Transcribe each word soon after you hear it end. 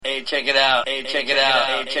Hey, check it out. Hey, check it out.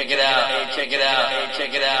 Hey, check it out. Hey, check it out. Hey,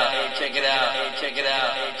 check it out. Hey, check it out. Hey, check it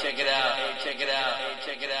out. Hey, check it out. Hey, check it out. Hey,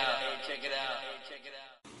 check it out. Hey, check it out. Hey, check it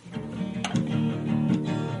out.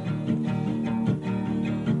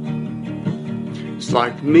 It's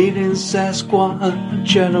like meeting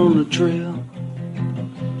Sasquatch out on the trail.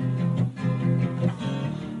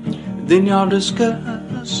 Then y'all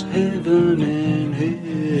discuss heaven and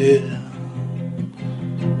hell.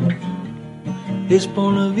 His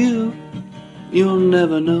point of view, you'll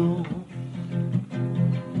never know.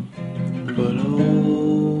 But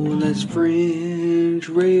oh, that's Fringe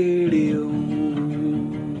Radio.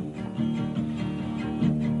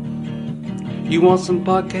 You want some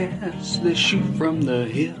podcasts that shoot from the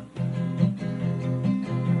hip?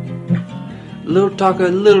 Little talker,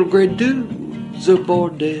 little gray dudes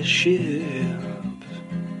aboard their ship.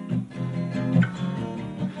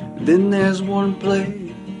 Then there's one place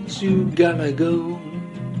you gotta go.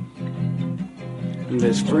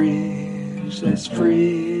 That's Fringe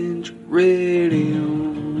Radio.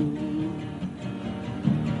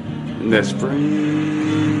 That's Fringe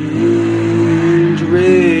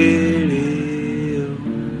Radio.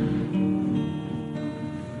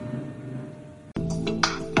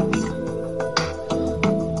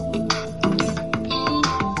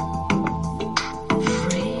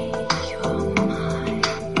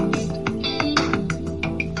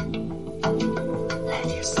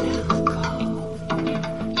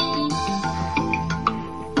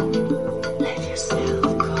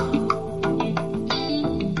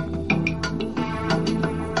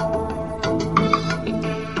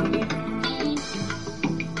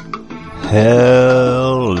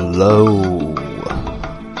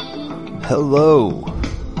 Hello.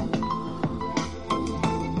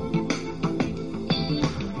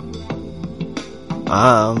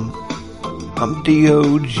 I'm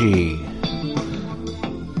DOG,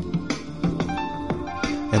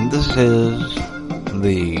 and this is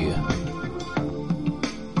the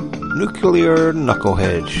Nuclear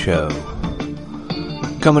Knucklehead Show,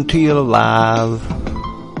 coming to you live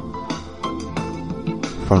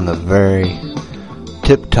from the very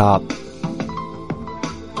tip-top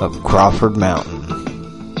of Crawford Mountain.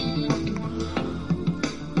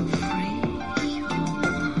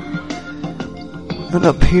 And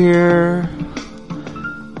up here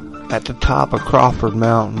at the top of Crawford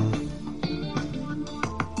Mountain,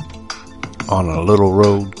 on a little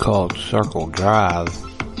road called Circle Drive,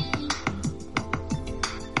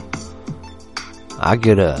 I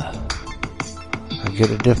get a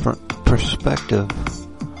different perspective.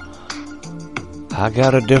 I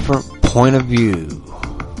got a different point of view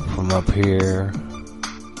from up here.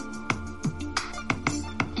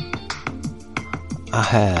 I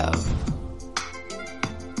have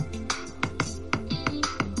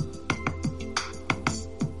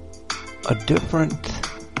a different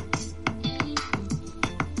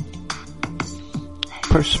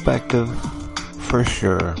perspective for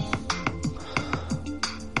sure.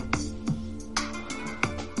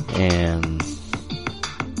 And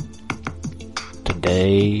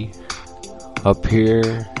today, up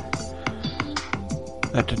here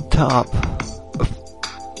at the top of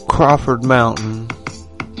Crawford Mountain,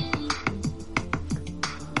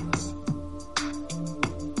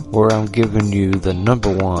 where I'm giving you the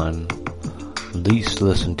 #1 least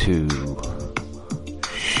listened to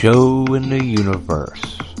show in the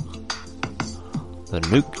universe, the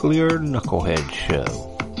Nuclear Knucklehead Show.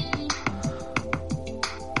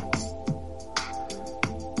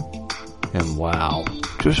 And wow,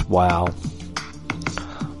 just wow,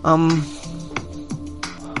 I'm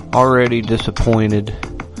already disappointed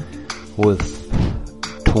with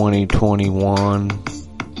 2021,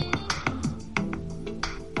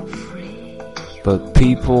 but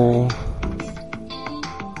people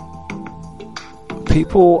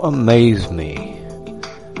amaze me.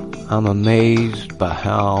 I'm amazed by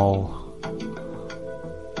how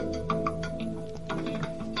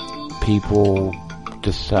people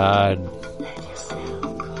decide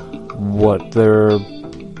what their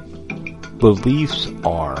beliefs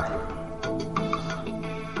are,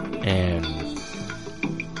 and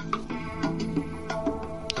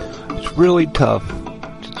it's really tough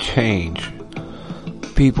to change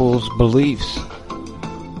people's beliefs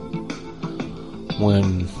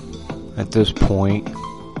when at this point,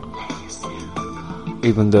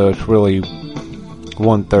 even though it's really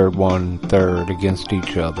 1/3 against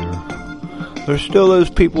each other, there's still those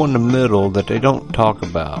people in the middle that they don't talk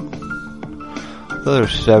about.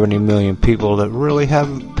 There's 70 million people that really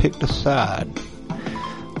haven't picked a side.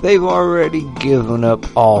 They've already given up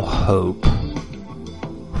all hope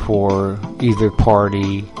for either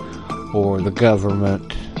party or the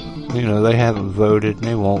government You know, they haven't voted and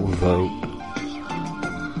they won't vote.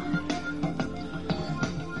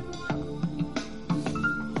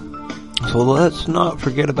 So let's not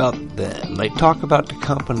forget about them. They talk about the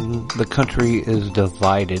country is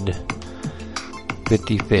divided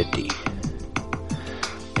 50-50.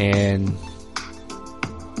 And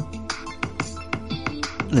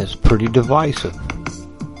it's pretty divisive.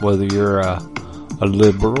 Whether you're a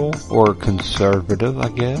liberal or a conservative, I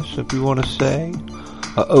guess, if you want to say.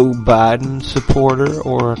 A O. Biden supporter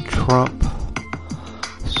or a Trump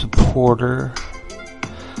supporter.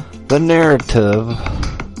 The narrative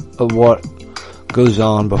of what goes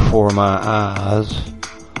on before my eyes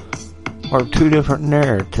are two different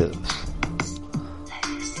narratives.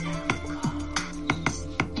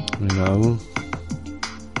 You know,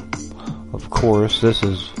 of course, this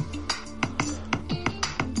is,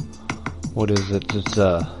 what is it? It's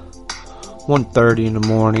 1:30 in the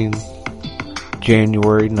morning,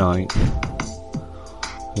 January 9th.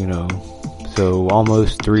 You know, so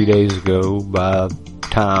almost 3 days ago, by the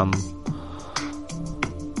time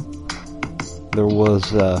there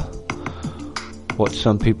was what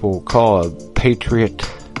some people call a patriot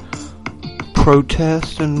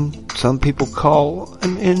protest, and some people call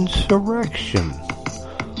an insurrection.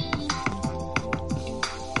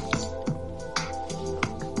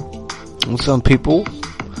 And some people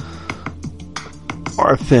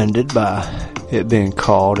are offended by it being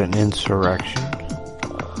called an insurrection.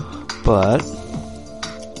 But,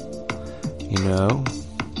 you know,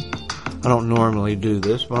 I don't normally do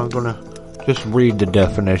this, but I'm going to just read the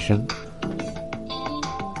definition.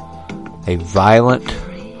 A violent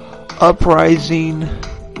uprising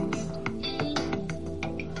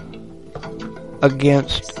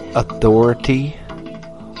against authority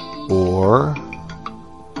or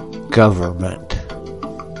government.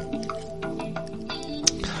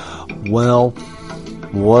 Well,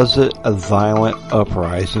 was it a violent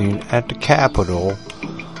uprising at the Capitol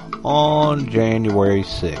on January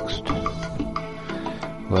 6th?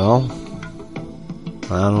 Well,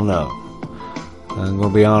 I don't know. I'm going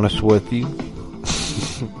to be honest with you.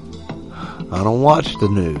 I don't watch the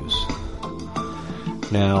news.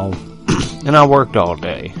 Now, and I worked all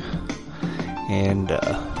day and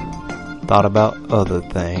thought about other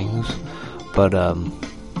things, but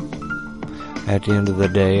at the end of the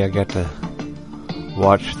day, I got to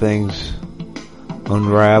watch things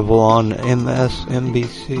unravel on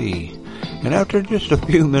MSNBC. And after just a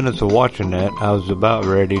few minutes of watching that, I was about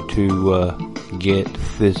ready to get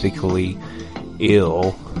physically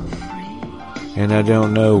ill. And I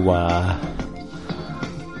don't know why.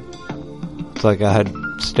 It's like I had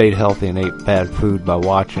stayed healthy and ate bad food by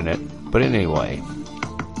watching it. But anyway,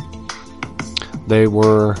 they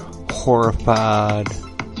were horrified.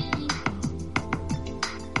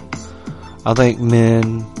 I think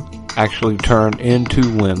men actually turned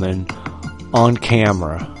into women on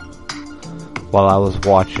camera while I was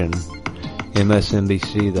watching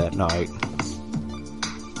MSNBC that night.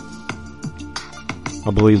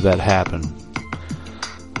 I believe that happened.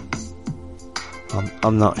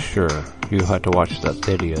 I'm not sure. You had to watch that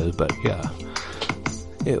video, but yeah.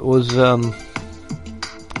 It was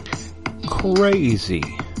crazy.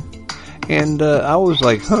 And I was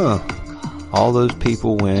like, all those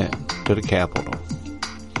people went to the Capitol.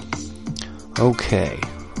 Okay.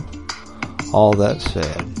 All that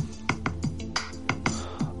said,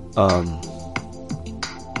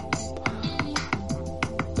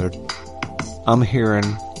 I'm hearing,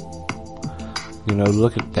 you know,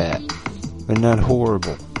 look at that. Isn't that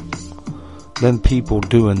horrible? Them people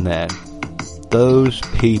doing that. Those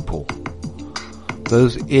people.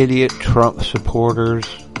 Those idiot Trump supporters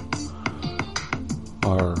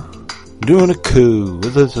are doing a coup.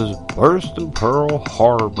 This is worse than Pearl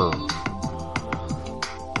Harbor.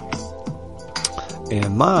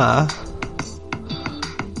 And my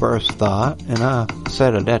first thought, and I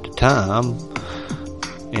said it at the time,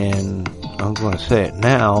 and I'm going to say it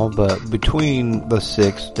now, but between the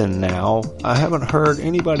 6th and now, I haven't heard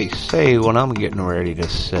anybody say what I'm getting ready to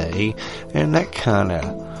say, and that kind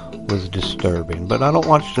of was disturbing. But I don't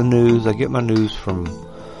watch the news. I get my news from,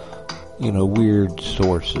 you know, weird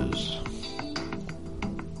sources.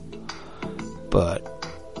 But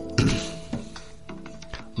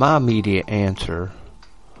my immediate answer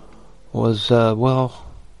was, well,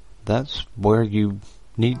 that's where you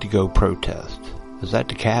need to go protest, is at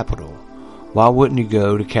the Capitol. Why wouldn't you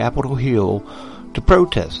go to Capitol Hill to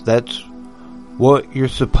protest? That's what you're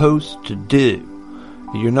supposed to do.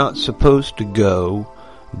 You're not supposed to go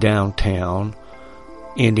downtown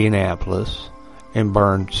Indianapolis and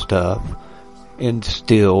burn stuff and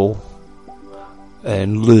steal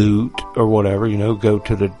and loot or whatever, you know, go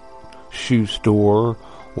to the shoe store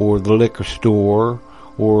or the liquor store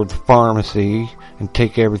or the pharmacy and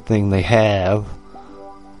take everything they have.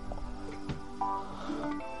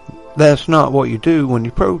 That's not what you do when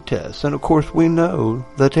you protest. And of course we know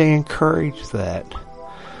that they encourage that.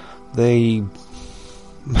 They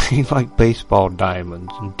made like baseball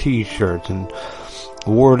diamonds and t-shirts and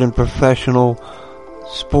award in professional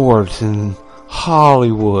sports and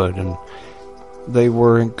Hollywood, and they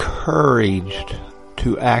were encouraged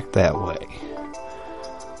to act that way.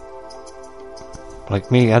 Like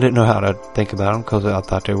me, I didn't know how to think about them because I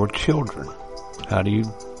thought they were children. How do you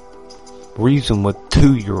reason with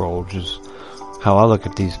 2-year-olds is how I look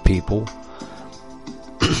at these people.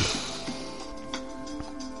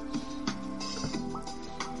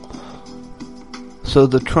 So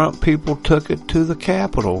the Trump people took it to the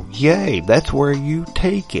Capitol. Yay, that's where you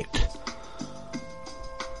take it.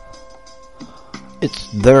 It's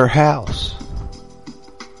their house.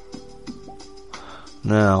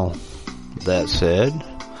 Now, that said,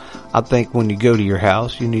 I think when you go to your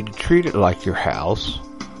house, you need to treat it like your house.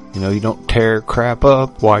 You know, you don't tear crap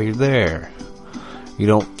up while you're there. You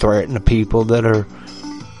don't threaten the people that are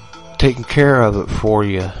taking care of it for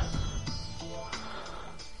you.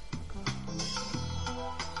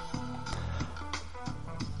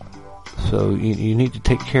 So you need to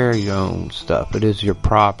take care of your own stuff. It is your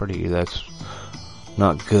property. That's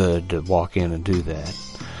not good to walk in and do that.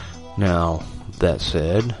 Now, that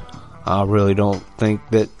said, I really don't think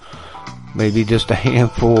that maybe just a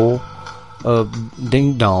handful of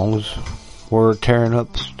ding-dongs were tearing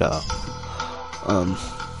up stuff.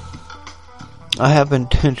 I have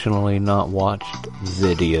intentionally not watched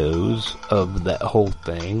videos of that whole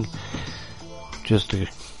thing just to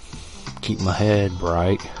keep my head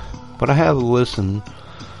right. But I have listened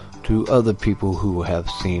to other people who have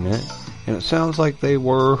seen it, and it sounds like they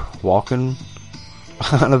were walking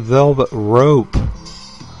on a velvet rope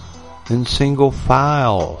in single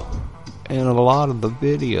file in a lot of the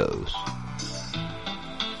videos.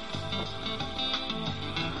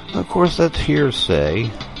 Of course, that's hearsay.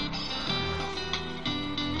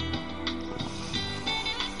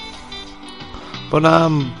 But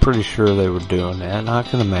I'm pretty sure they were doing that, and I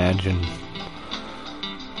can imagine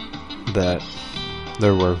that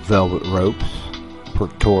there were velvet ropes for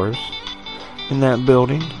tours in that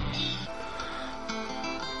building.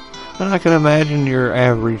 And I can imagine your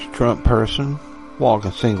average Trump person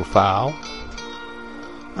walking single file.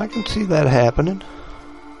 I can see that happening.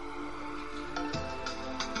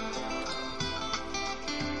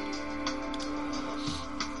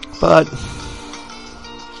 But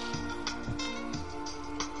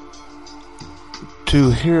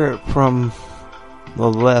to hear it from the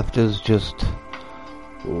left is just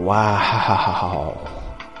wow.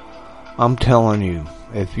 I'm telling you,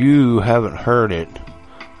 if you haven't heard it,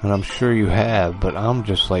 and I'm sure you have, but I'm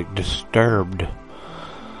just like disturbed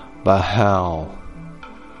by how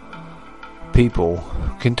people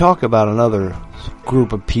can talk about another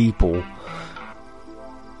group of people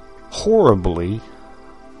horribly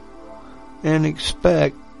and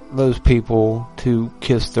expect those people to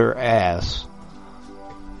kiss their ass.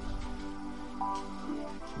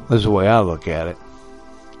 That's the way I look at it.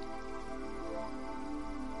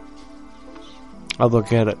 I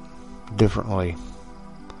look at it differently.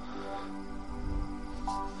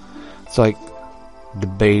 It's like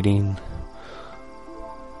debating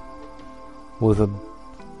with a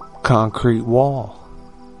concrete wall.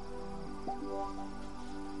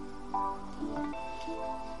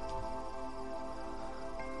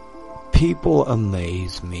 People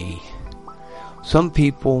amaze me. Some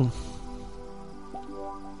people,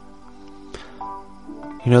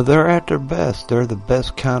 you know, they're at their best. They're the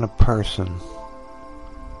best kind of person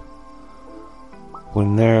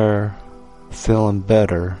when they're feeling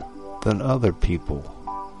better than other people.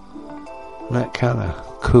 Isn't that kind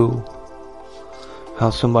of cool?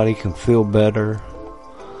 How somebody can feel better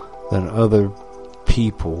than other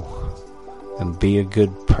people and be a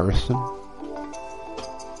good person.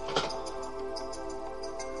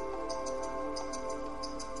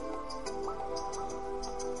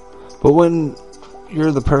 But when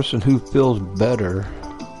you're the person who feels better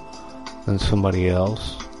than somebody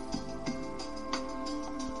else,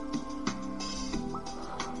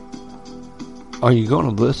 are you going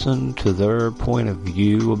to listen to their point of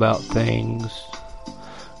view about things?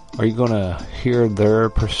 Are you going to hear their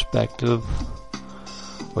perspective?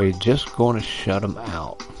 Or are you just going to shut them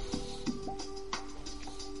out?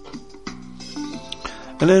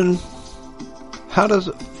 And then, how does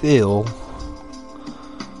it feel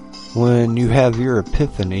when you have your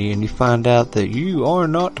epiphany and you find out that you are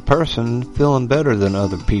not the person feeling better than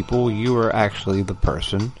other people? You are actually the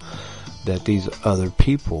person that these other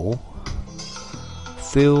people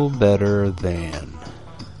feel better than.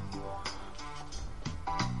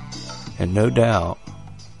 And no doubt,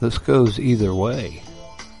 this goes either way.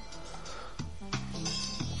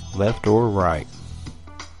 Left or right.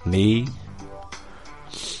 Me,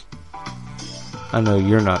 I know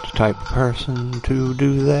you're not the type of person to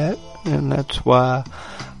do that, and that's why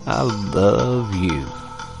I love you.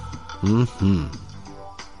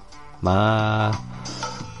 My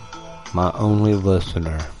only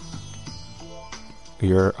listener.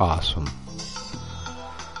 You're awesome.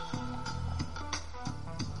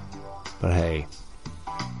 But hey,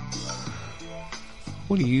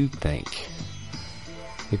 what do you think?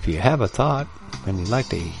 If you have a thought and you'd like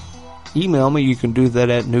to email me, you can do that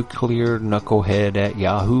at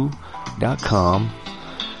nuclearknucklehead@yahoo.com.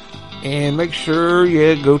 And make sure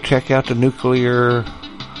you go check out the Nuclear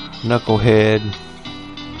Knucklehead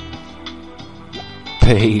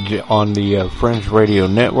page on the Fringe Radio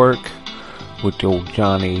Network with old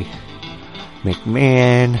Johnny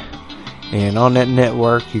McMahon. And on that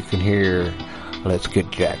network, you can hear Let's Get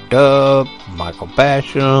Jacked Up, Michael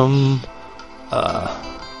Basham.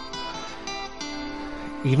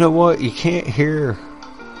 You know what? You can't hear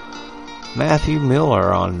Matthew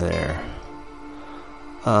Miller on there.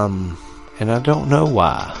 And I don't know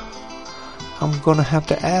why. I'm gonna have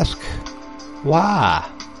to ask why.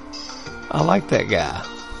 I like that guy.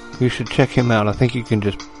 You should check him out. I think you can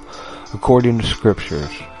just, according to scriptures,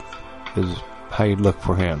 is how you look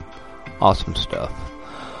for him. Awesome stuff.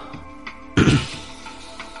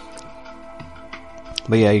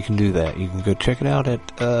 But yeah, you can do that. You can go check it out at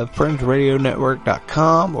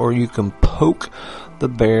FringeRadioNetwork.com, or you can poke the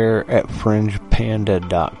bear at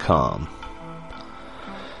FringePanda.com.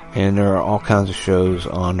 And there are all kinds of shows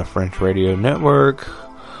on the Fringe Radio Network.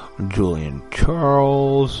 Julian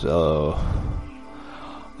Charles,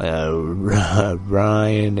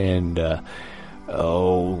 Ryan, and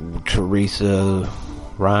Teresa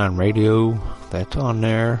Ryan Radio. That's on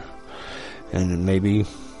there. And maybe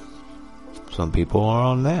some people are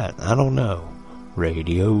on that. I don't know.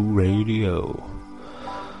 Radio.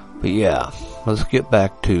 But yeah, let's get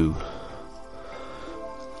back to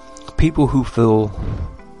people who feel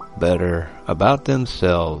better about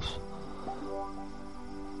themselves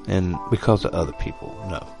and because of other people.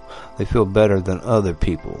 No, they feel better than other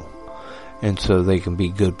people, and so they can be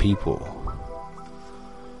good people.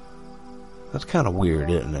 That's kind of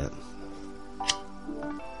weird, isn't it?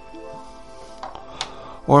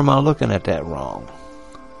 Or am I looking at that wrong?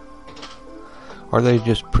 Are they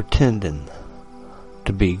just pretending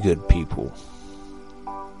to be good people?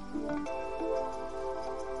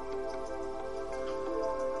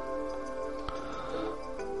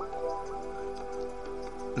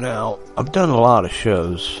 Now, I've done a lot of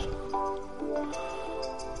shows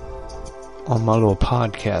on my little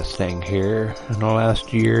podcast thing here in the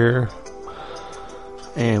last year.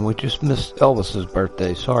 And we just missed Elvis's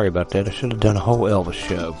birthday. Sorry about that. I should have done a whole Elvis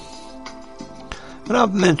show. And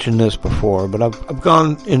I've mentioned this before, but I've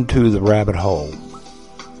gone into the rabbit hole.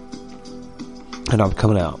 And I'm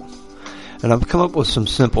coming out. And I've come up with some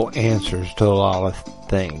simple answers to a lot of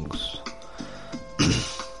things.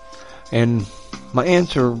 And my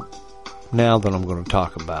answer now that I'm going to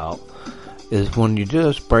talk about is when you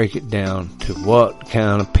just break it down to what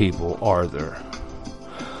kind of people are there.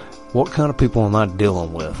 What kind of people am I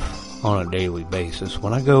dealing with on a daily basis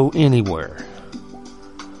when I go anywhere?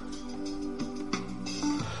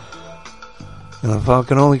 And if I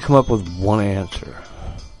can only come up with one answer,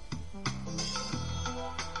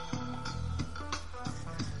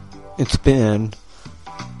 it's been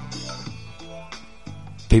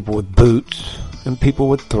people with boots and people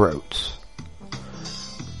with throats.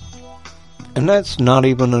 And that's not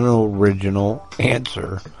even an original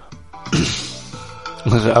answer.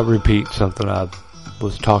 I'll repeat something I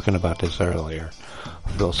was talking about this earlier.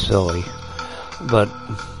 I feel silly, but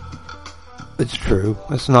it's true.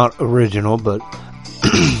 It's not original, but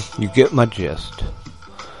you get my gist.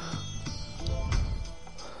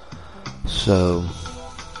 So,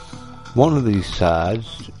 one of these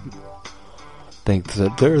sides thinks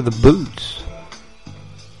that they're the boots.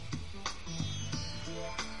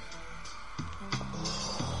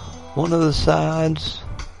 One of the sides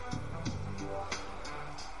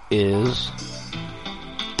is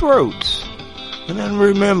throats. And then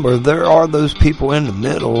remember, there are those people in the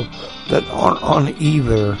middle that aren't on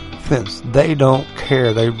either fence. They don't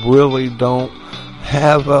care. They really don't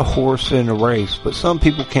have a horse in the race. But some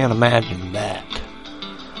people can't imagine that.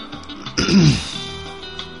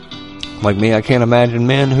 Like me, I can't imagine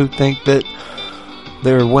men who think that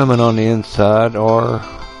their women on the inside are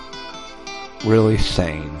really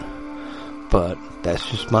sane. but that's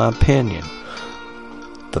just my opinion.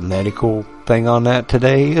 The medical thing on that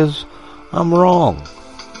today is I'm wrong.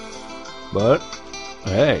 But,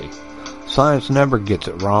 hey, science never gets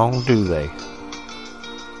it wrong, do they?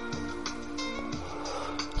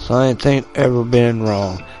 Science ain't ever been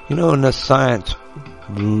wrong. You know, and the science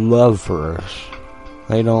lovers,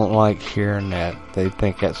 they don't like hearing that. They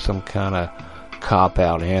think that's some kind of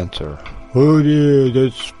cop-out answer. Oh yeah,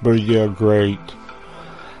 that's pretty great.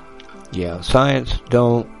 Yeah, science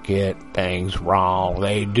don't get things wrong.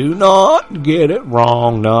 They do not get it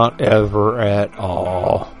wrong, not ever at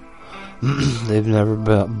all. They've never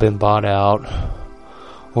been bought out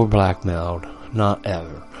or blackmailed, not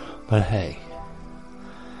ever. But hey,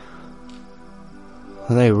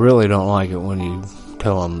 they really don't like it when you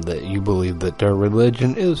tell them that you believe that their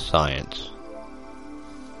religion is science.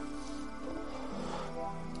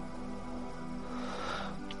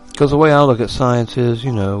 Because the way I look at science is,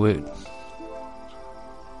 you know,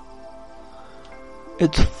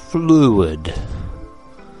 it's fluid.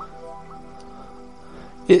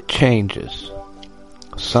 It changes.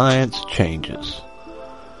 Science changes.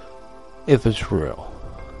 If it's real.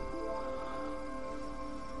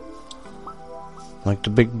 Like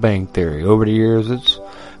the Big Bang Theory. Over the years, it's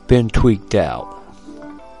been tweaked out.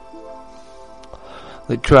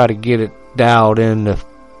 They try to get it dialed in to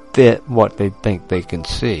fit what they think they can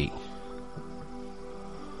see.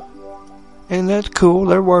 And that's cool.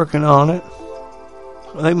 They're working on it.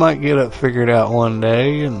 They might get it figured out one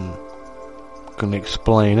day and can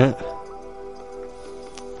explain it.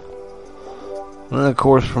 And of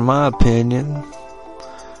course, from my opinion,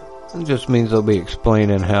 it just means they'll be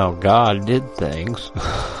explaining how God did things.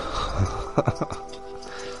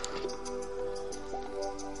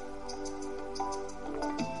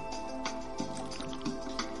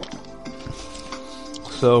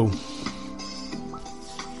 So,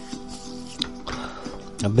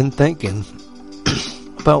 I've been thinking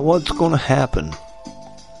about what's going to happen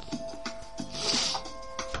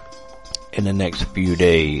in the next few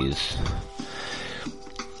days.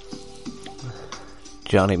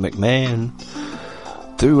 Johnny McMahon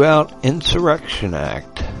threw out Insurrection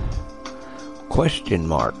Act? Question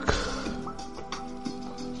mark.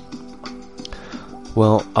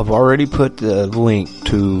 Well, I've already put the link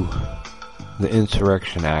to the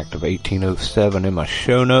Insurrection Act of 1807 in my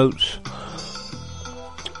show notes.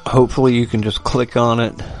 Hopefully you can just click on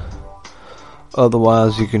it.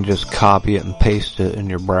 Otherwise you can just copy it and paste it in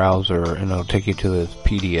your browser and it'll take you to this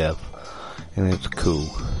PDF. And it's cool.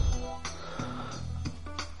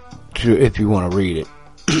 If you want to read it.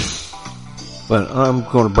 But I'm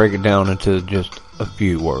going to break it down into just a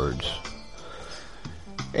few words.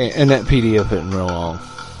 And that PDF isn't real long.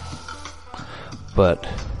 But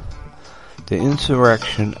the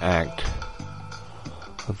Insurrection Act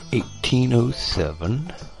of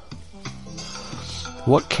 1807.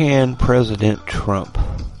 What can President Trump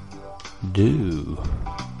do?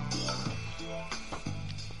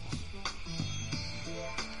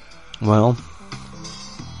 Well,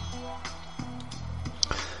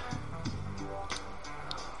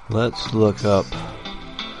 let's look up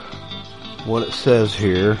what it says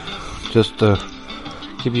here, just to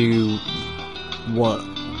give you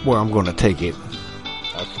where I'm going to take it,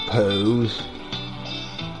 I suppose.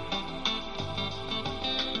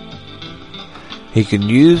 He can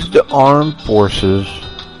use the armed forces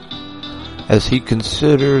as he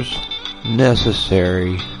considers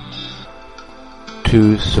necessary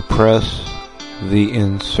to suppress the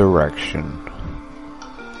insurrection.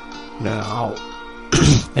 Now,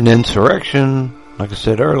 an insurrection, like I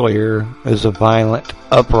said earlier, is a violent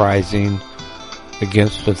uprising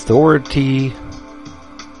against authority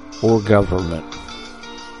or government.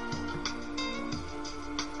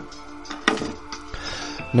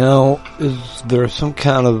 Now, is there some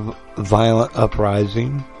kind of violent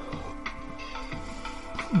uprising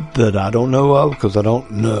that I don't know of? Because I don't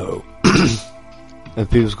know. If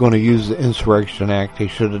he was going to use the Insurrection Act, he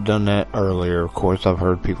should have done that earlier. Of course, I've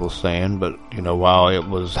heard people saying, but, you know, while it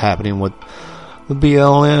was happening with the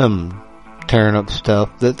BLM tearing up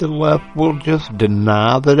stuff, that the left will just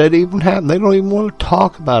deny that it even happened. They don't even want to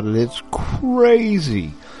talk about it. It's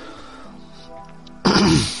crazy.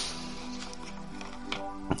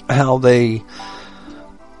 How they,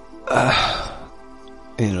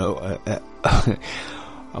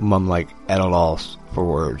 I'm like at a loss for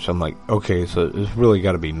words. I'm like, okay, so it's really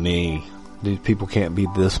got to be me. These people can't be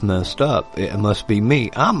this messed up. It must be me.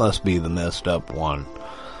 I must be the messed up one.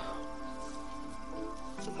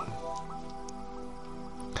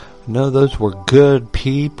 No, those were good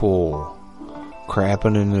people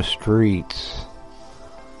crapping in the streets.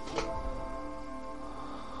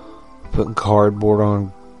 putting cardboard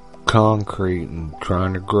on concrete and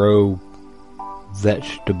trying to grow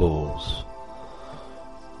vegetables.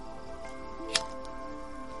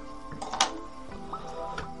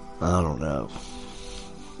 I don't know.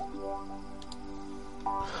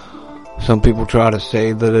 Some people try to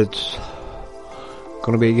say that it's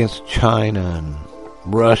going to be against China and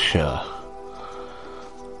Russia.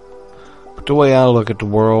 But the way I look at the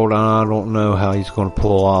world, I don't know how he's going to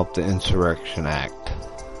pull off the Insurrection Act,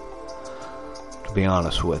 to be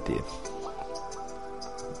honest with you.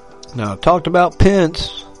 Now, I talked about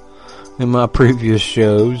Pence in my previous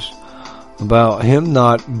shows, about him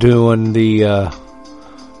not doing the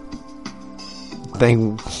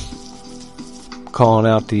thing, calling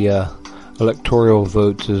out the electoral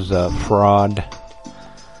votes as fraud.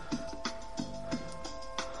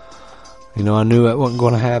 You know, I knew that wasn't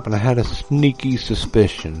going to happen. I had a sneaky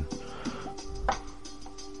suspicion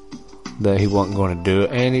that he wasn't going to do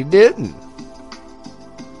it, and he didn't.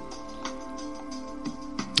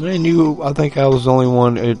 And I think I was the only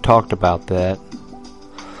one who talked about that,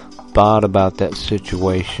 thought about that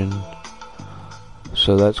situation.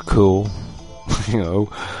 So that's cool. You know,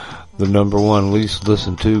 the number one least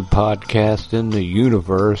listened to podcast in the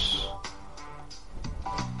universe.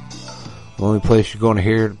 The only place you're going to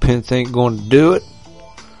hear it, Pence ain't going to do it.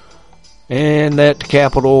 And that the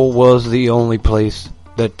Capitol was the only place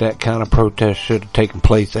that kind of protest should have taken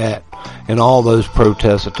place at. And all those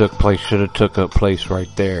protests that took place should have took up place right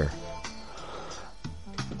there.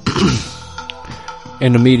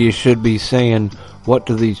 And the media should be saying, what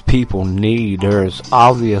do these people need? There is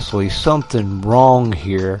obviously something wrong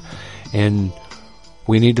here, and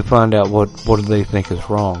we need to find out what do they think is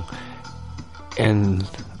wrong. And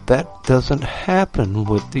that doesn't happen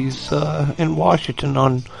with these in Washington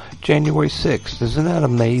on January 6th. Isn't that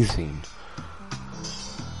amazing?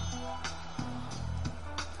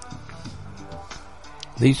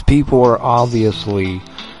 These people are obviously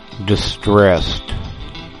distressed.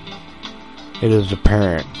 It is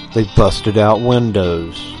apparent. They busted out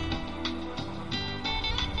windows.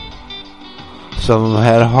 Some of them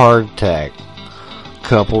had a heart attack. A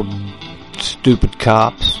couple stupid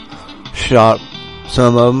cops shot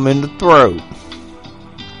some of them in the throat.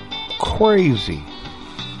 Crazy.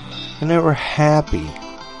 And they were happy.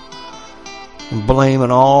 And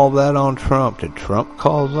blaming all that on Trump. Did Trump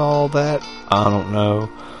cause all that? I don't know.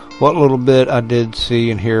 What little bit I did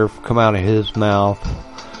see and hear come out of his mouth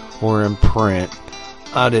or in print,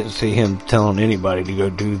 I didn't see him telling anybody to go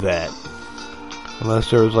do that.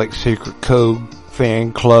 Unless there was like secret code,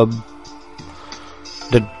 fan club,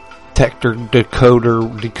 detector,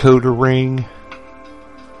 decoder ring.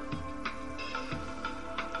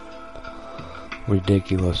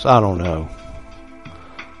 Ridiculous. I don't know.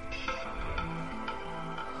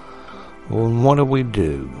 Well, what do we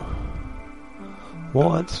do?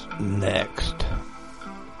 What's next?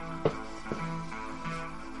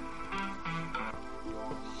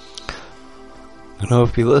 You know,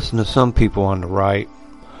 if you listen to some people on the right,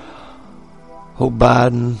 old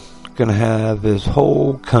Biden's gonna have his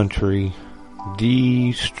whole country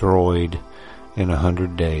destroyed in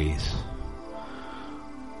 100 days.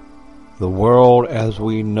 The world as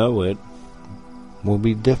we know it will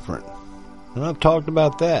be different. And I've talked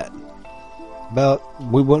about that. About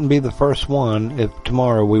we wouldn't be the first one if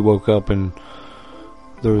tomorrow we woke up and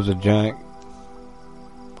there was a giant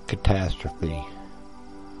catastrophe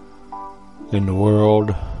in the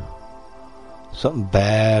world. Something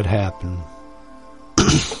bad happened.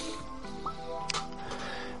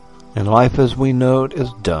 And life as we know it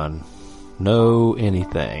is done. Know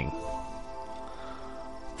anything.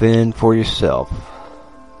 Fend for yourself.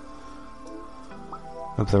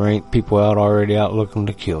 If there ain't people already out looking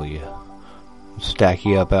to kill you. Stack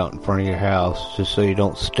you up out in front of your house just so you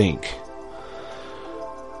don't stink.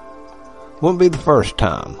 Wouldn't be the first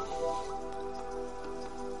time.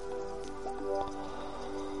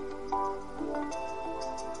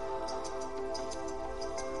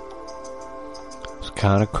 It's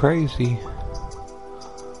kind of crazy.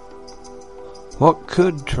 What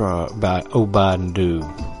could Biden do?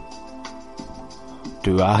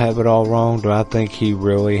 Do I have it all wrong? Do I think he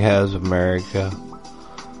really has America?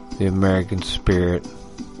 The American spirit.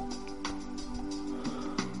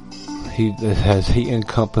 Has he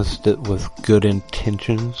encompassed it with good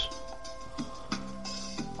intentions?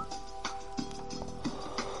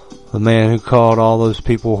 The man who called all those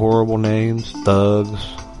people horrible names, thugs.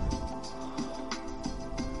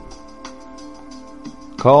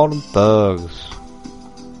 Called them thugs.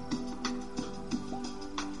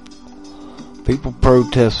 People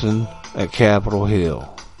protesting at Capitol Hill.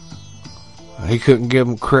 He couldn't give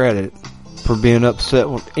them credit for being upset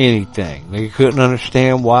with anything. They couldn't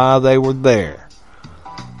understand why they were there.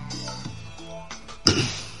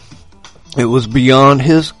 It was beyond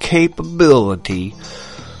his capability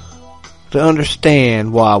to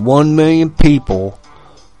understand why 1 million people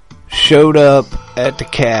showed up at the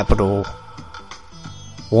Capitol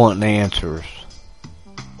wanting answers.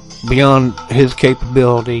 Beyond his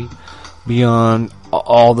capability, beyond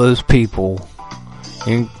all those people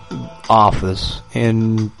in office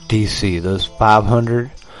in D.C., those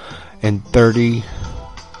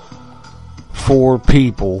 534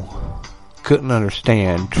 people couldn't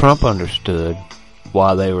understand. Trump understood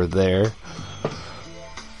why they were there.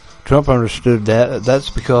 Trump understood that. That's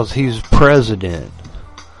because he's president.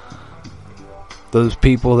 Those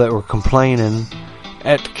people that were complaining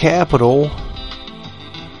at the Capitol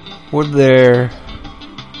were there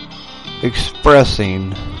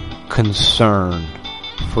expressing concern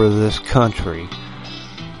for this country.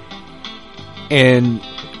 And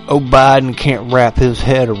Biden can't wrap his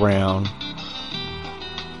head around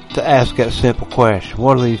to ask that simple question.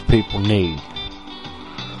 What do these people need?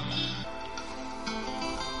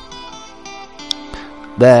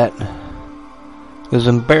 That is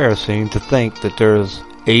embarrassing to think that there's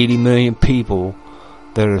 80 million people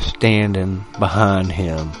that are standing behind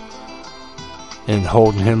him and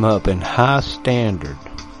holding him up in high standard.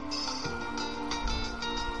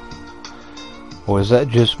 Or is that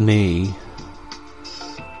just me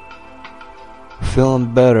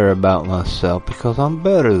feeling better about myself because I'm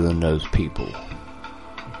better than those people?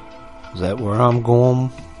 Is that where I'm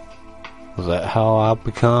going? Is that how I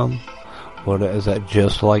become? What is that,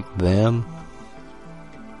 just like them?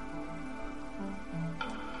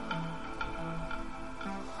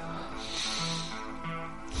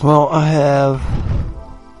 Well, I have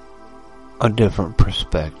a different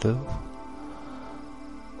perspective,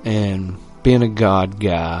 and being a God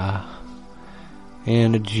guy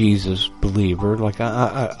and a Jesus believer, like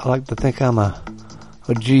I like to think I'm a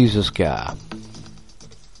Jesus guy.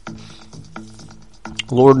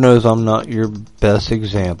 Lord knows I'm not your best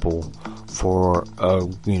example for a,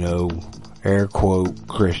 air quote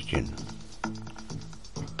Christian.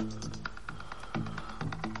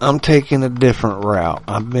 I'm taking a different route.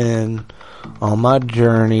 I've been on my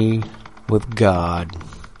journey with God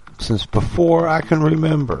since before I can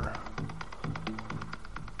remember.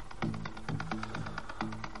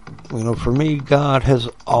 For me, God has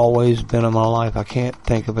always been in my life. I can't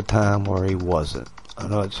think of a time where He wasn't. I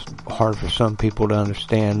know it's hard for some people to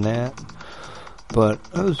understand that, but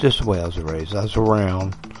that was just the way I was raised. I was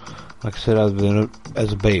around. Like I said,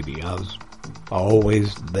 as a baby. I was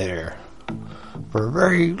always there for a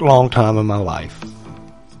very long time in my life.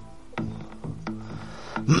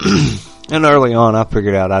 And early on, I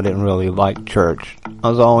figured out I didn't really like church. I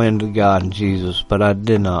was all into God and Jesus, but I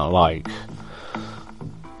did not like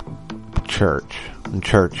church and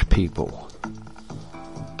church people.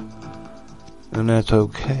 And that's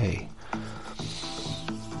okay.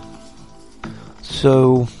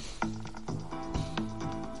 So,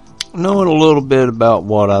 knowing a little bit about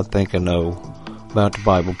what I think I know about the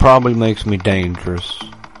Bible probably makes me dangerous.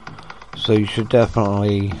 So you should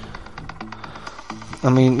definitely,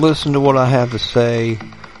 listen to what I have to say.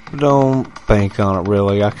 Don't bank on it,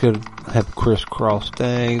 really. I could have crisscross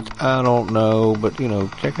things. I don't know. But,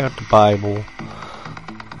 check out the Bible.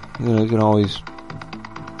 You can always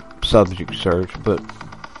subject search. But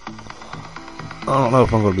I don't know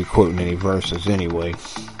if I'm going to be quoting any verses anyway.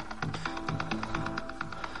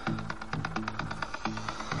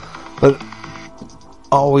 But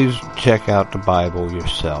always check out the Bible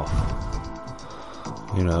yourself.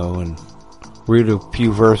 And read a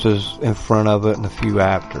few verses in front of it and a few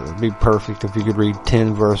after. It'd be perfect if you could read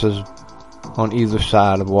 10 verses on either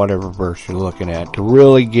side of whatever verse you're looking at to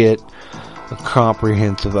really get a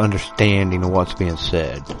comprehensive understanding of what's being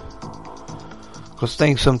said. Because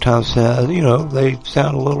things sometimes sound, they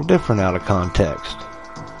sound a little different out of context.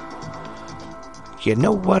 You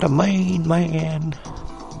know what I mean, man?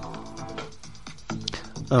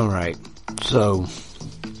 Alright, so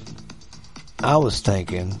I was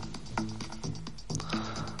thinking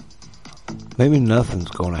maybe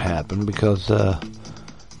nothing's going to happen because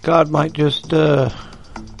God might just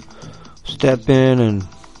step in and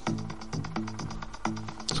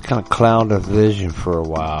just kind of cloud their vision for a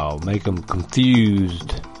while, make them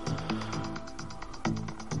confused,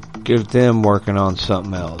 get them working on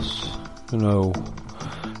something else.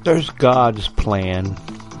 There's God's plan,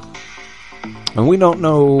 and we don't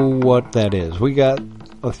know what that is. We got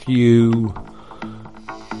a few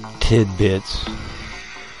tidbits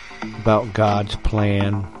about God's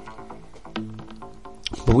plan,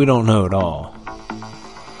 but we don't know it all.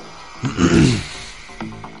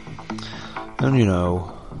 And you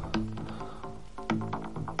know,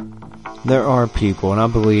 there are people, and I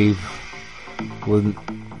believe with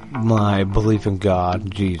my belief in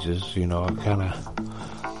God, Jesus, you know, I kind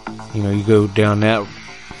of, you know, you go down that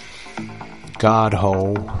God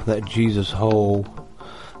hole, that Jesus hole,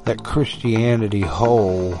 that Christianity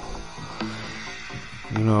hole.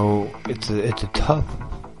 You know, it's a tough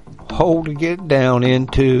hole to get down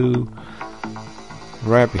into,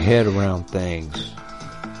 wrap your head around things.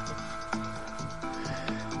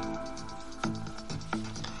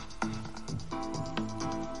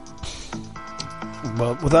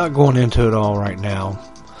 But without going into it all right now,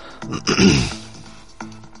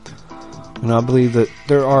 you know, I believe that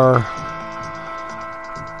there are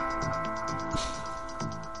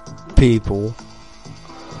people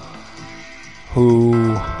who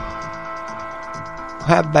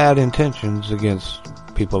have bad intentions against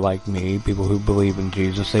people like me, people who believe in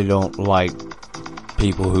Jesus. They don't like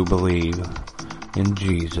people who believe in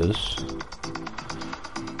Jesus.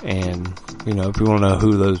 And, you know, if you want to know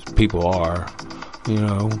who those people are, you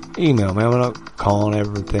know, email me. I'm not calling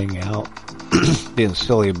everything out, being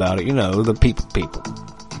silly about it. You know, the people.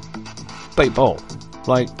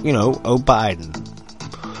 Like, you know, Biden.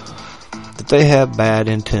 That they have bad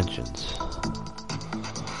intentions.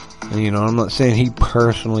 And, you know, I'm not saying he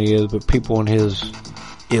personally is, but people in his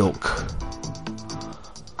ilk.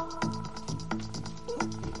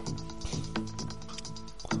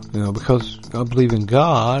 You know, because I believe in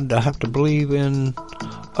God, I have to believe in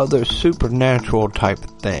other supernatural type of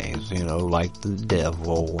things, you know, like the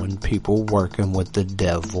devil and people working with the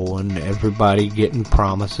devil and everybody getting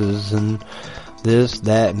promises and this,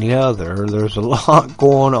 that, and the other. There's a lot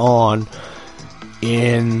going on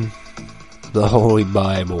in the Holy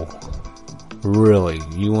Bible. Really,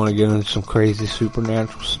 you want to get into some crazy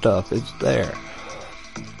supernatural stuff, it's there.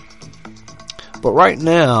 But right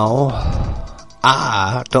now,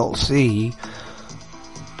 I don't see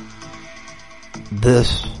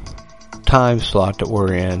this time slot that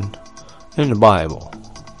we're in the Bible.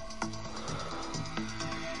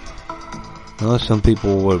 Now, some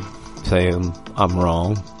people would say I'm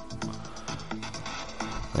wrong.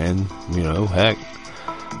 And, you know, heck,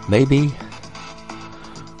 maybe,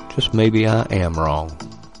 just maybe I am wrong.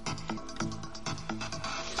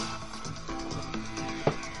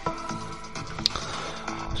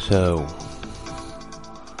 So,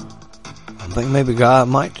 I think maybe God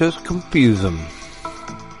might just confuse them.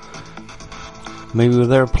 Maybe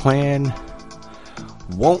their plan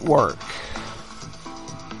won't work.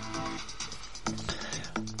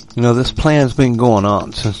 You know, this plan's been going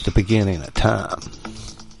on since the beginning of time.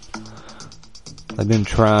 They've been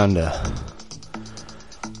trying to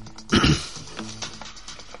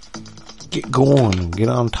get going and get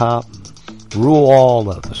on top, rule all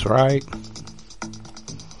of us, right?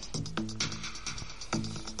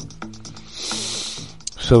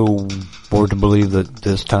 So, we're to believe that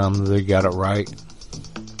this time they got it right.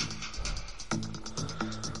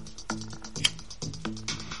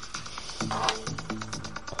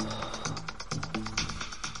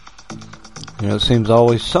 You know, it seems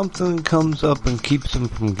always something comes up and keeps them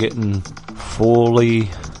from getting fully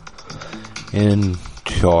in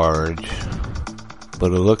charge.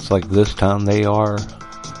 But it looks like this time they are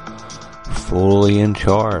fully in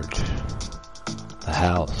charge. The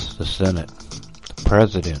House, the Senate, the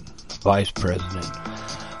President, the Vice President.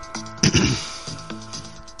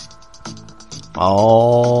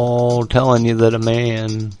 All telling you that a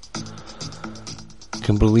man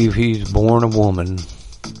can believe he's born a woman.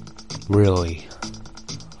 Really.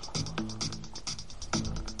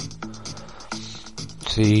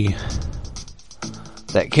 See,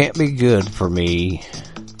 that can't be good for me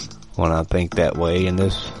when I think that way in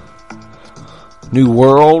this new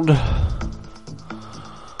world.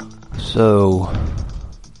 So,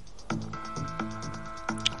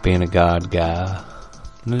 being a God guy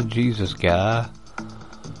and a Jesus guy,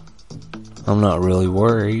 I'm not really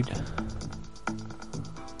worried.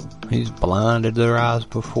 He's blinded their eyes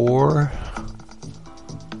before.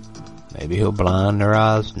 Maybe he'll blind their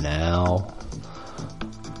eyes now.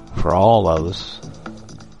 For all of us.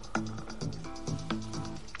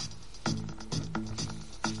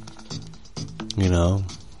 You know,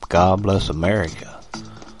 God bless America.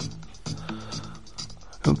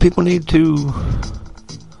 And people need to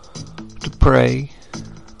pray.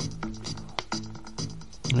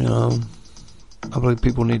 You know, I believe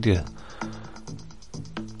people need to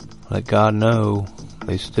let God know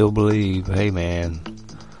they still believe. Hey man,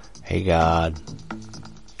 hey God.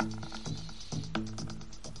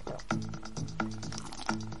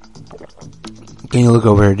 Can you look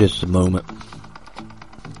over here just a moment?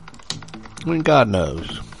 I mean, God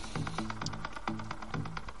knows.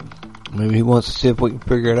 Maybe he wants to see if we can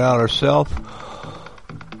figure it out ourselves.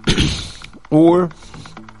 Or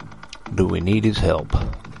do we need his help?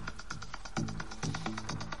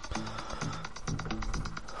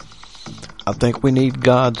 I think we need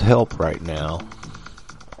God's help right now.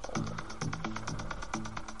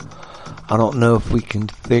 I don't know if we can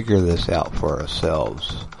figure this out for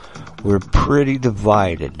ourselves. We're pretty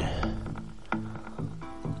divided.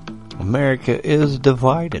 America is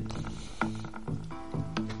divided.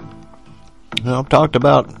 I've talked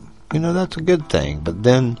about, that's a good thing. But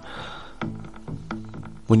then,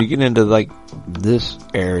 when you get into, this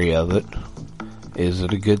area of it, is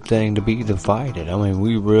it a good thing to be divided? I mean,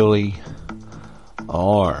 we really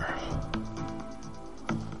are.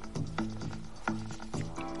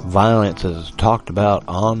 Violence is talked about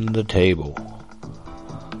on the table.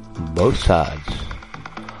 Both sides.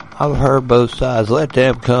 I've heard both sides. Let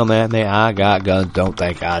them come at me. I got guns. Don't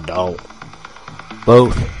think I don't.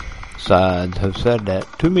 Both sides have said that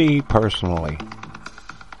to me personally.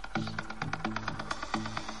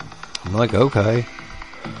 I'm like, okay.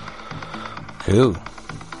 Cool.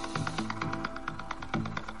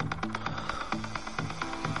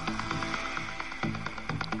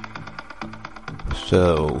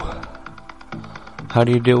 So, how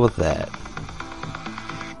do you deal with that?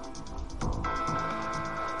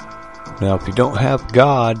 Now, if you don't have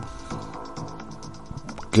God,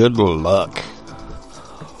 good luck.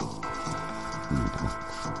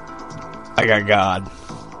 I got God.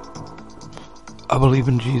 I believe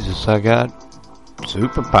in Jesus. I got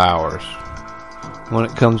superpowers when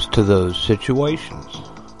it comes to those situations.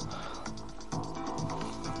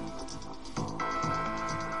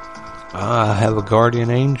 I have a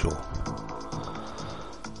guardian angel.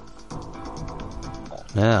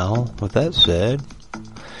 Now, with that said,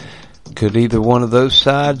 could either one of those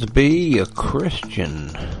sides be a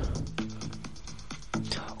Christian?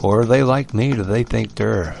 Or are they like me? Do they think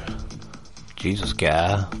they're Jesus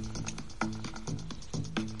guy?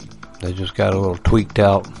 They just got a little tweaked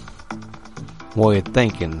out way of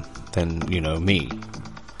thinking than, me.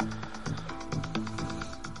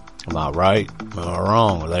 Am I right? Am I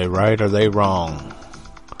wrong? Are they right or are they wrong?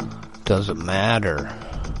 Doesn't matter.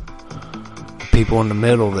 The people in the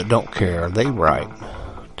middle that don't care, are they right?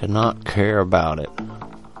 To not care about it.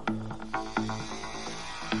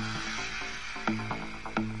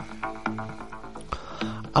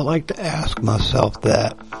 I like to ask myself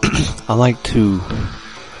that. I like to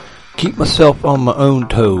keep myself on my own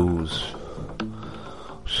toes.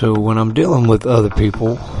 So when I'm dealing with other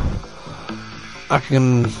people, I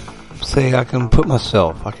can put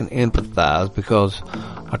myself, I can empathize, because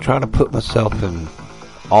I try to put myself in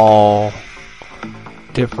all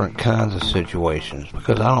different kinds of situations,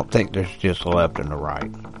 because I don't think there's just a left and a right.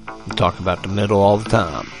 We talk about the middle all the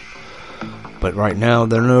time, but right now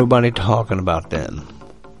there's nobody talking about them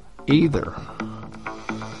either.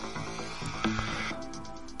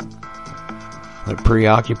 They're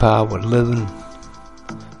preoccupied with living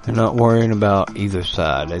and not worrying about either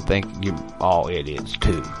side. They think you're all idiots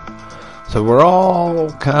too. So we're all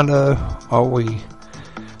are we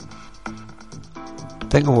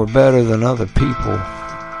thinking we're better than other people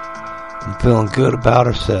and feeling good about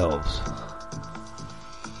ourselves.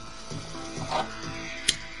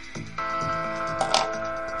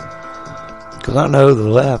 Because I know the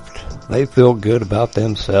left, they feel good about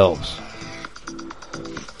themselves.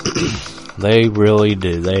 They really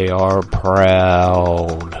do. They are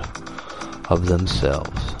proud of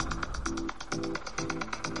themselves.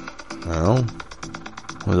 Well,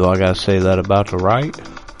 do I gotta say that about the right?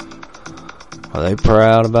 Are they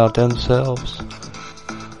proud about themselves?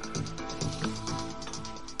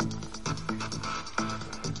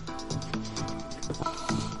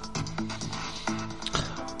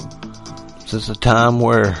 Is this a time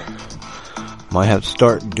where I might have to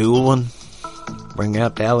start dueling? Bring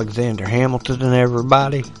out the Alexander Hamilton and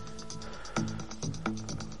everybody?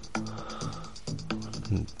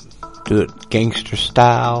 Do it gangster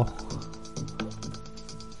style?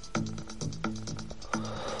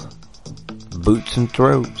 Boots and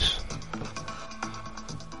throats.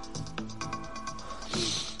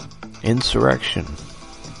 Insurrection.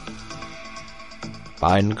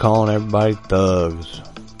 Biden calling everybody thugs.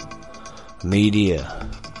 Media.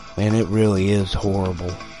 Man, it really is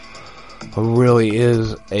horrible. It really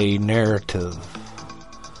is a narrative.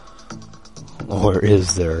 Or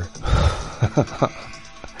is there?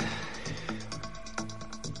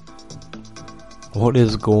 What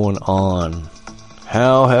is going on?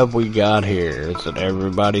 How have we got here? Is it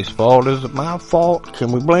everybody's fault? Is it my fault?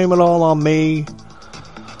 Can we blame it all on me?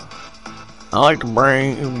 I like to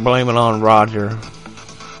blame it on Roger.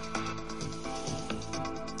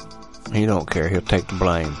 He don't care. He'll take the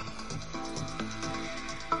blame.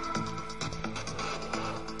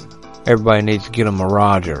 Everybody needs to get him a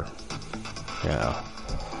Roger. Yeah.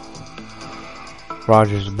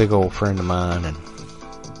 Roger's a big old friend of mine, and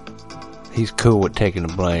he's cool with taking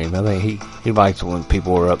the blame. I think he likes it when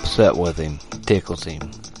people are upset with him. Tickles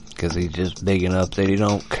him. Because he's just big enough that he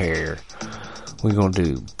don't care. What we gonna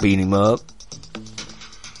do? Beat him up?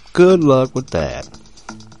 Good luck with that.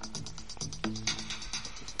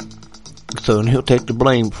 So and he'll take the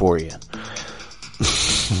blame for you.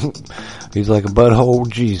 He's like a butthole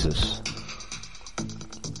Jesus.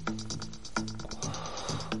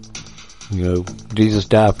 You know, Jesus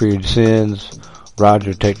died for your sins.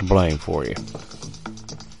 Roger, take the blame for you.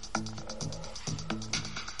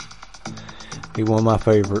 He one of my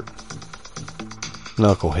favorite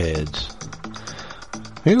knuckleheads.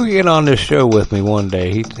 He will get on this show with me one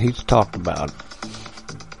day. He's talked about it.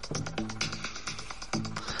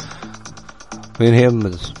 Me and him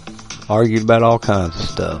has argued about all kinds of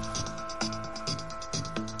stuff.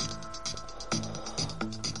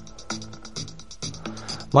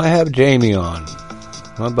 Might have Jamie on.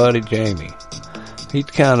 My buddy Jamie. He's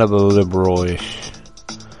kind of a liberal-ish.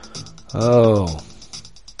 Oh,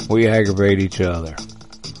 we aggravate each other.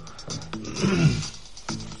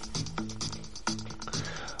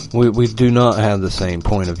 We do not have the same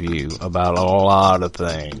point of view about a lot of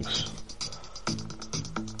things.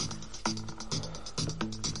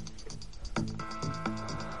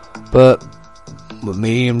 But with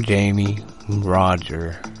me and Jamie and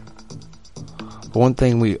Roger, one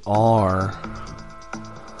thing we are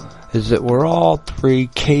is that we're all three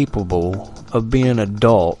capable of being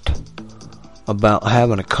adult about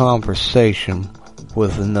having a conversation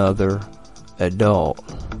with another adult.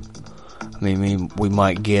 I mean, we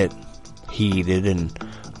might get heated and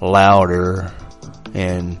louder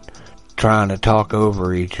and trying to talk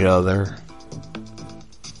over each other,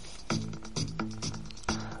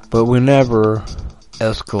 but we never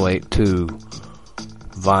escalate to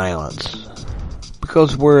violence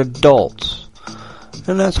because we're adults,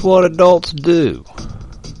 and that's what adults do.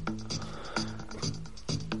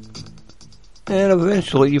 And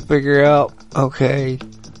eventually you figure out, okay,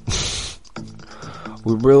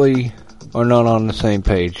 we really are not on the same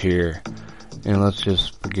page here, and let's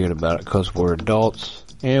just forget about it because we're adults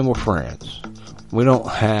and we're friends. We don't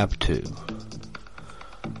have to.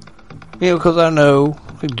 You know, because I know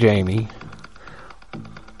Jamie,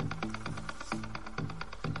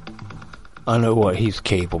 I know what he's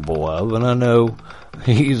capable of, and I know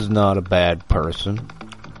he's not a bad person.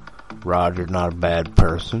 Roger's not a bad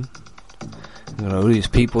person. You know, these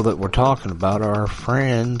people that we're talking about are our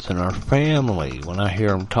friends and our family. When I hear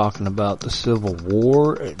them talking about the Civil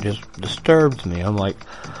War, it just disturbs me. I'm like,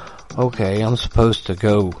 okay, I'm supposed to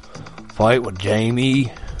go fight with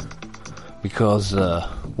Jamie because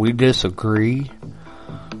we disagree.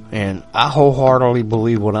 And I wholeheartedly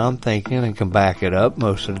believe what I'm thinking and can back it up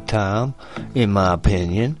most of the time, in my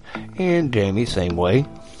opinion. And Jamie, same way.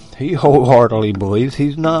 He wholeheartedly believes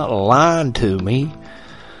he's not lying to me.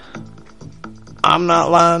 I'm not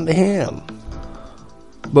lying to him.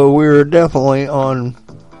 But we're definitely on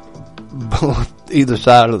either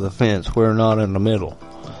side of the fence. We're not in the middle.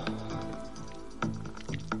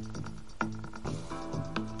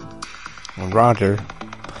 And Roger,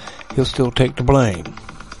 he'll still take the blame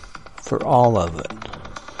for all of it.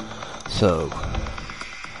 So,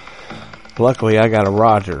 luckily I got a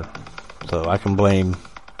Roger, so I can blame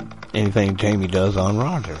anything Jamie does on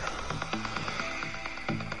Roger.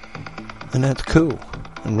 And that's cool.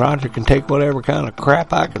 And Roger can take whatever kind of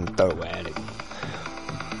crap I can throw at him.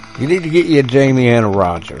 You need to get you a Jamie and a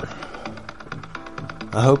Roger.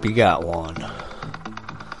 I hope you got one.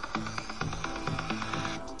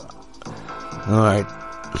 Alright.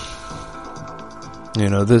 You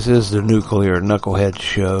know, this is the Nuclear Knucklehead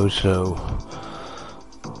show, so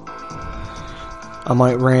I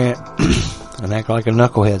might rant and act like a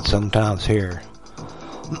knucklehead sometimes here.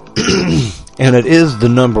 And it is the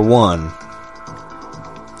number one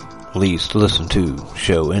least listened to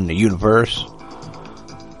show in the universe.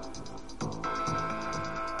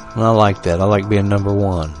 And I like that. I like being number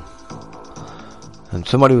one. And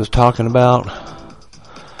somebody was talking about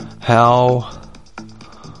how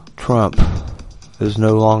Trump is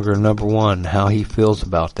no longer number one, how he feels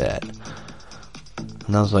about that.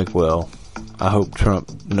 And I was like, well, I hope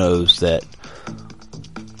Trump knows that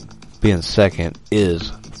being second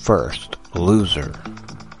is first loser.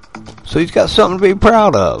 So he's got something to be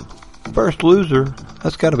proud of. First loser,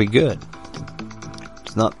 that's got to be good.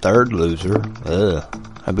 It's not third loser. Ugh,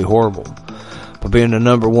 that'd be horrible. for being the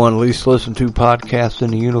number one least listened to podcast in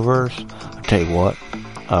the universe. I tell you what,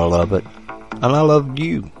 I love it. And I love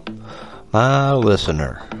you, my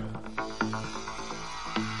listener.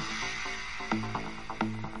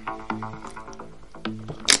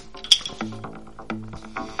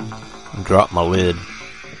 Drop my lid.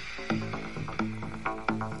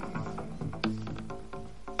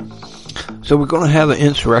 So we're going to have an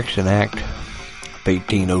Insurrection Act of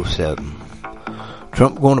 1807.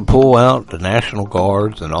 Trump going to pull out the National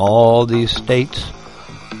Guards in all these states.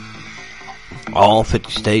 All 50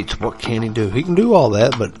 states. What can he do? He can do all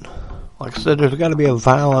that, but like I said, there's got to be a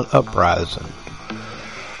violent uprising.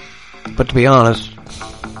 But to be honest,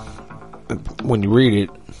 when you read it,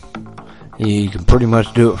 you can pretty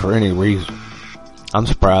much do it for any reason. I'm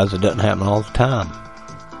surprised it doesn't happen all the time.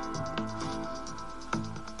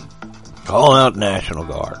 Call out National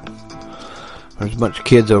Guard. There's a bunch of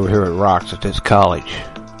kids over here at Rocks at this college.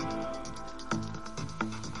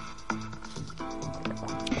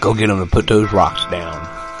 Go get them to put those rocks down.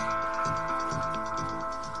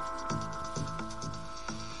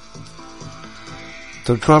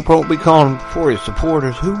 So Trump won't be calling for his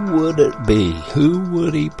supporters. Who would it be? Who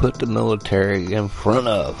would he put the military in front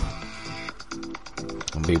of?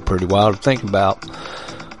 It'd be pretty wild to think about.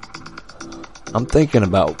 I'm thinking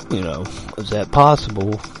about, is that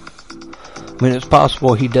possible? I mean, it's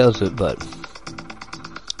possible he does it, but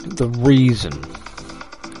the reason,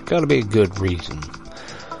 gotta be a good reason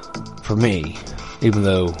for me, even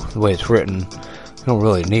though the way it's written, you don't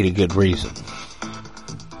really need a good reason.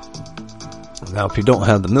 Now, if you don't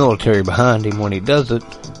have the military behind him when he does it,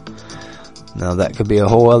 now that could be a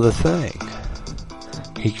whole other thing.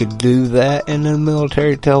 He could do that and the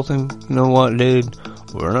military tells him, you know what, dude,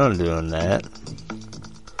 we're not doing that.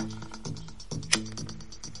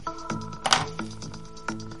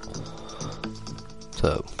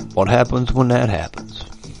 So, what happens when that happens?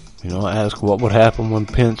 Ask what would happen when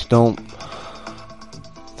Pence don't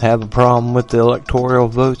have a problem with the electoral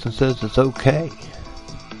votes and says it's okay.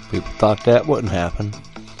 People thought that wouldn't happen.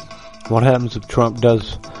 What happens if Trump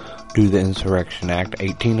does do the Insurrection Act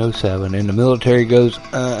 1807 and the military goes,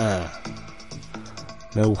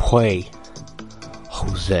 no way,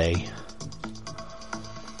 Jose.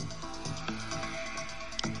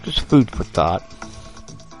 Just food for thought.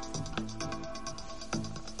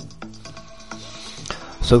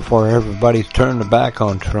 So far, everybody's turned their back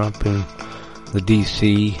on Trump in the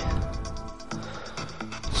D.C.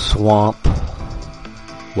 swamp.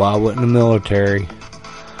 Why wouldn't the military?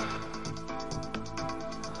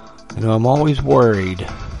 I'm always worried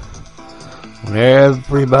when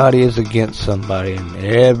everybody is against somebody and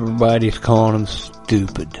everybody's calling them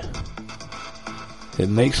stupid. It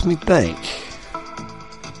makes me think.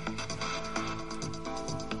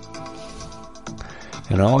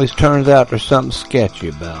 And it always turns out there's something sketchy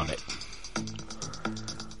about it.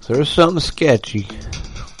 So there's something sketchy.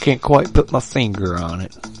 Can't quite put my finger on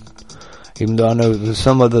it. Even though I know that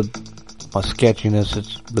some of my sketchiness,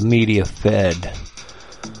 it's the media fed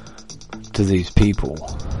to these people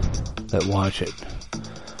that watch it.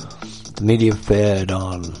 The media fed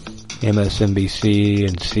on MSNBC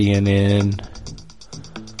and CNN.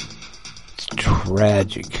 It's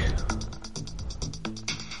tragic.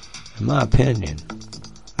 In my opinion.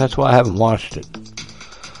 That's why I haven't watched it.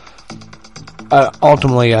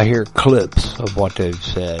 Ultimately, I hear clips of what they've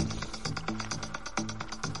said.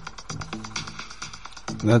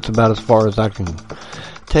 And that's about as far as I can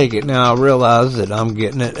take it. Now, I realize that I'm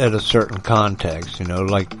getting it at a certain context.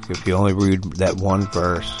 Like if you only read that one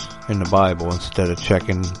verse in the Bible instead of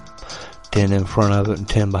checking 10 in front of it and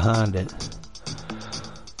 10 behind it.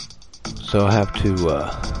 So I have to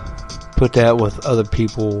put that with other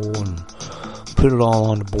people and put it all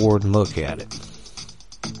on the board and look at it.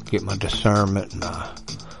 Get my discernment and my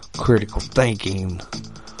critical thinking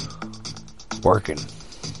working.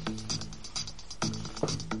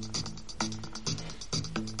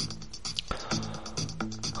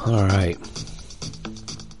 Alright.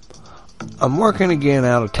 I'm working again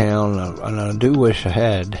out of town, and I do wish I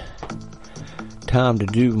had time to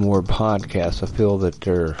do more podcasts. I feel that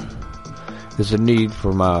there is a need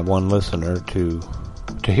for my one listener to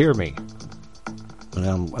hear me. And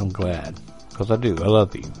I'm glad. Because I do. I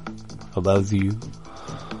love you. I love you.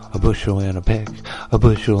 A bushel and a peck. A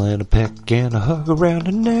bushel and a peck. And a hug around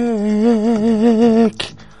the neck.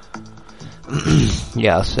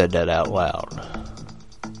 Yeah, I said that out loud.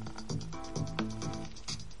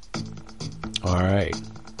 Alright.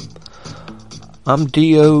 I'm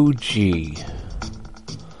DOG.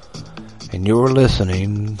 And you're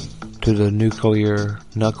listening to the Nuclear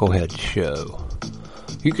Knucklehead Show.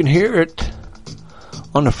 You can hear it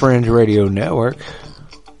on the Fringe Radio Network.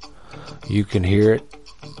 You can hear it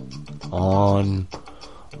on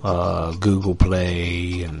Google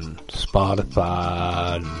Play and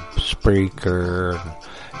Spotify and Spreaker.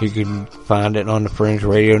 You can find it on the Fringe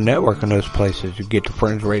Radio Network in those places. You get the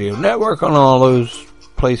Fringe Radio Network on all those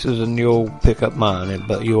places and you'll pick up mine.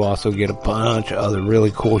 But you'll also get a bunch of other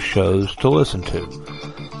really cool shows to listen to.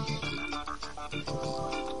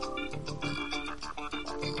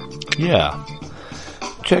 Yeah.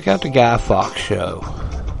 Check out the Guy Fawkes Show.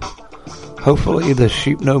 Hopefully the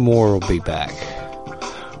Sheep No More will be back.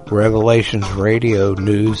 Revelations Radio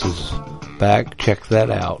News is back. Check that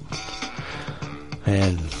out.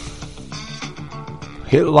 And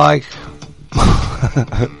hit like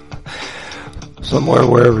somewhere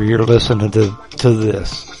wherever you're listening to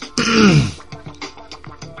this.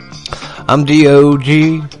 I'm DOG,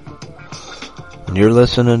 and you're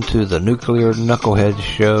listening to the Nuclear Knucklehead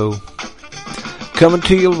Show, coming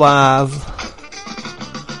to you live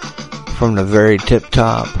from the very tip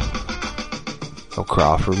top of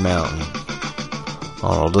Crawford Mountain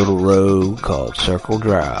on a little road called Circle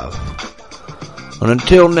Drive. And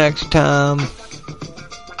until next time,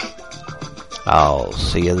 I'll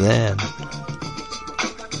see you then.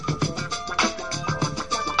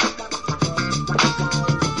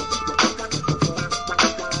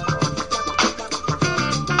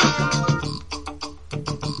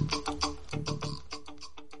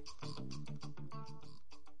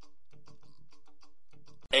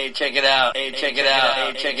 Hey, check it out. Hey, check it out.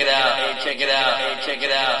 Hey, check it out. Hey, check it out. Hey, check it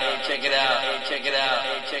out. Hey, check it out. Hey, check it out.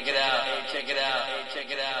 Hey, check it out. Hey, check it out. Hey, check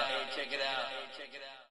it out.